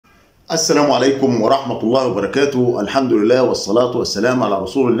السلام عليكم ورحمة الله وبركاته. الحمد لله والصلاة والسلام على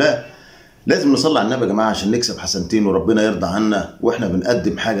رسول الله. لازم نصلي على النبي يا جماعة عشان نكسب حسنتين وربنا يرضى عنا واحنا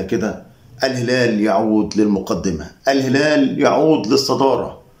بنقدم حاجة كده. الهلال يعود للمقدمة، الهلال يعود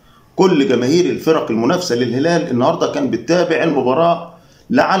للصدارة. كل جماهير الفرق المنافسة للهلال النهاردة كان بتتابع المباراة،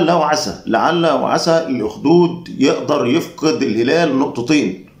 لعل وعسى الأخدود يقدر يفقد الهلال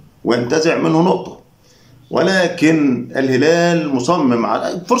نقطتين وينتزع منه نقطة، ولكن الهلال مصمم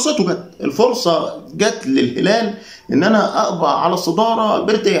على الفرصة جت للهلال ان انا اقبع على الصدارة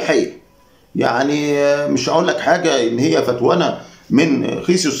بارتياحية. يعني مش هقول لك حاجة ان هي فتوانة من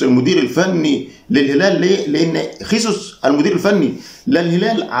خيسوس المدير الفني للهلال. ليه؟ لان خيسوس المدير الفني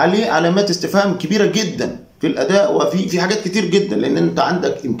للهلال عليه علامات استفهام كبيرة جدا في الاداء وفي حاجات كتير جدا، لان انت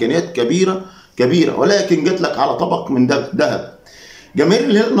عندك امكانيات كبيرة ولكن جت لك على طبق من ذهب. جماهير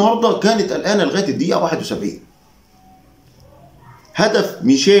الهلال النهارده كانت قلقانه لغايه الدقيقه 71. هدف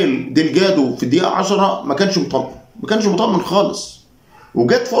ميشيل ديلجادو في الدقيقه 10 ما كانش مطمن خالص،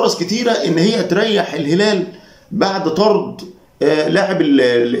 وجت فرص كتيره ان هي تريح الهلال بعد طرد لاعب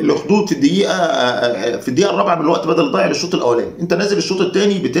الأخدود في الدقيقه الرابعه من الوقت بدل ضايع للشوط الاولاني. انت نازل الشوط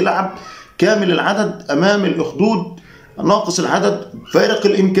الثاني بتلعب كامل العدد امام الأخدود ناقص العدد، فارق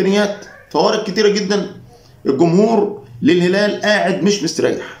الامكانيات، فوارق كتيره جدا. الجمهور للهلال قاعد مش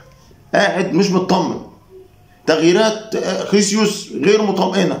مستريح، قاعد مش مطمن. تغييرات خيسيوس غير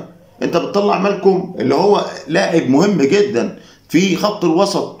مطمئنه. انت بتطلع مالكم اللي هو لاعب مهم جدا في خط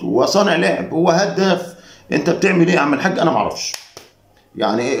الوسط وصانع لعب، هو هداف. انت بتعمل ايه يا عم الحاج؟ انا معرفش.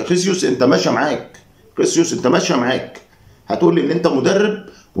 يعني خيسيوس انت ماشيه معاك، هتقول لي ان انت مدرب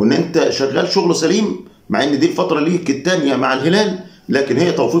وان انت شغال شغل سليم، مع ان دي الفتره ليك الثانيه مع الهلال، لكن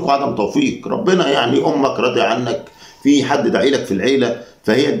هي توفيق وعدم توفيق. ربنا يعني امك راضي عنك، في حد داعي لك في العيله،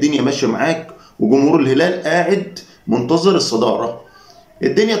 فهي الدنيا ماشيه معاك. وجمهور الهلال قاعد منتظر الصداره.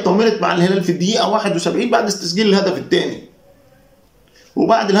 الدنيا اطمنت مع الهلال في الدقيقه 71 بعد تسجيل الهدف الثاني،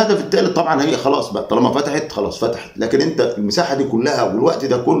 وبعد الهدف الثالث طبعا هي خلاص بقى، طالما فتحت. لكن انت المساحه دي كلها والوقت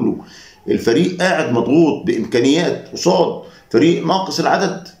ده كله الفريق قاعد مضغوط بامكانيات قصاد فريق ناقص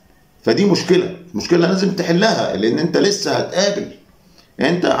العدد، فدي مشكله لازم تحلها، لان انت لسه هتقابل.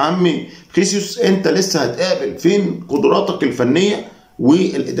 انت يا عمي خيسيوس انت لسه هتقابل فين قدراتك الفنيه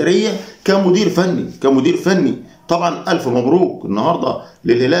والاداريه كمدير فني. طبعا الف مبروك النهارده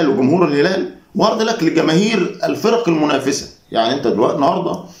للهلال وجمهور الهلال، وارض لك لجماهير الفرق المنافسه. يعني انت دلوقتي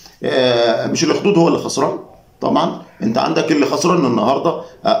النهارده مش الأخدود هو اللي خسران، طبعا انت عندك اللي خسران النهارده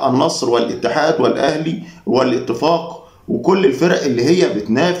النصر والاتحاد والاهلي والاتفاق وكل الفرق اللي هي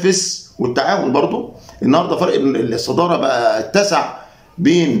بتنافس، والتعاون برضو. النهارده فرق الصداره بقى اتسع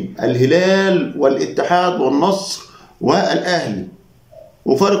بين الهلال والاتحاد والنصر والاهلي،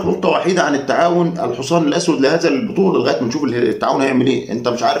 وفارق نقطه وحيده عن التعاون الحصان الاسود لهذا البطوله، لغايه ما نشوف التعاون هيعمل ايه. انت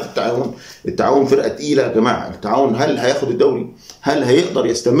مش عارف التعاون فرقه تقيله يا جماعه. التعاون هل هياخد الدوري؟ هل هيقدر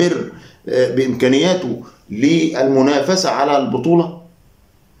يستمر بامكانياته للمنافسه على البطوله؟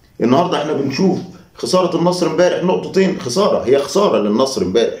 النهارده احنا بنشوف خساره النصر امبارح نقطتين، هي خساره للنصر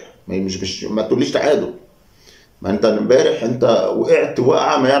امبارح، مش ما تقوليش تعادل. ما انت امبارح انت وقعت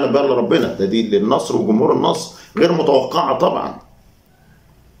وقعه ما يعلم بها الا ربنا. دي للنصر وجمهور النصر غير متوقعه طبعا،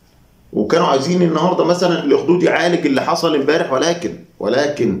 وكانوا عايزين النهارده مثلا الأخدود يعالج اللي حصل امبارح،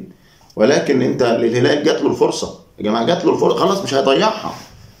 ولكن انت للهلال جات له الفرصه يا جماعه، جات له الفرصه خلاص مش هيضيعها.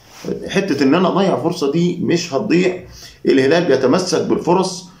 حته ان انا اضيع فرصه دي مش هتضيع. الهلال بيتمسك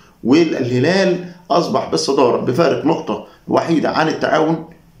بالفرص، والهلال اصبح بالصداره بفارق نقطه وحيده عن التعاون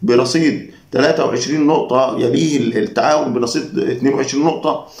برصيد 23 نقطه، يليه التعاون برصيد 22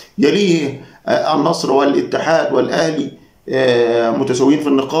 نقطه، يليه النصر والاتحاد والاهلي متساويين في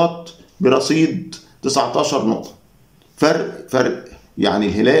النقاط برصيد 19 نقطة. فرق. يعني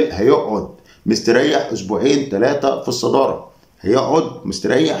الهلال هيقعد مستريح اسبوعين ثلاثة في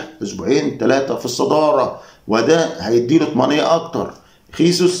الصدارة، وده هيديله طمانينة اكتر.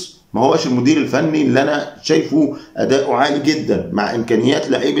 خيسوس ما هوش المدير الفني اللي انا شايفه اداؤه عالي جدا مع امكانيات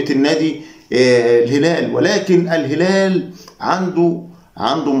لعيبة النادي الهلال، ولكن الهلال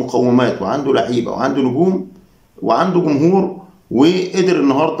عنده مقومات وعنده لعيبة وعنده نجوم وعنده جمهور، وقدر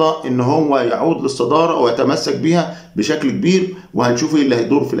النهارده ان هو يعود للصداره ويتمسك بيها بشكل كبير. وهنشوف ايه اللي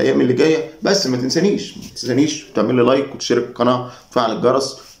هيدور في الايام اللي جايه. بس ما تنسانيش تعمل لي لايك وتشترك القناه وتفعل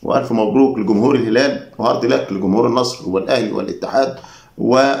الجرس. والف مبروك لجمهور الهلال، وهارد لك لجمهور النصر والاهلي والاتحاد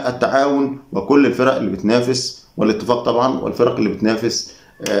والتعاون وكل الفرق اللي بتنافس، والاتفاق طبعا، والفرق اللي بتنافس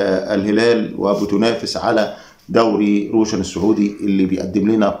الهلال وبتنافس على دوري روشن السعودي اللي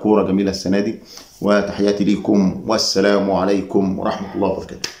بيقدم لنا كوره جميله السنه دي. وتحياتي ليكم والسلام عليكم ورحمه الله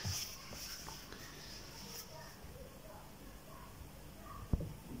وبركاته.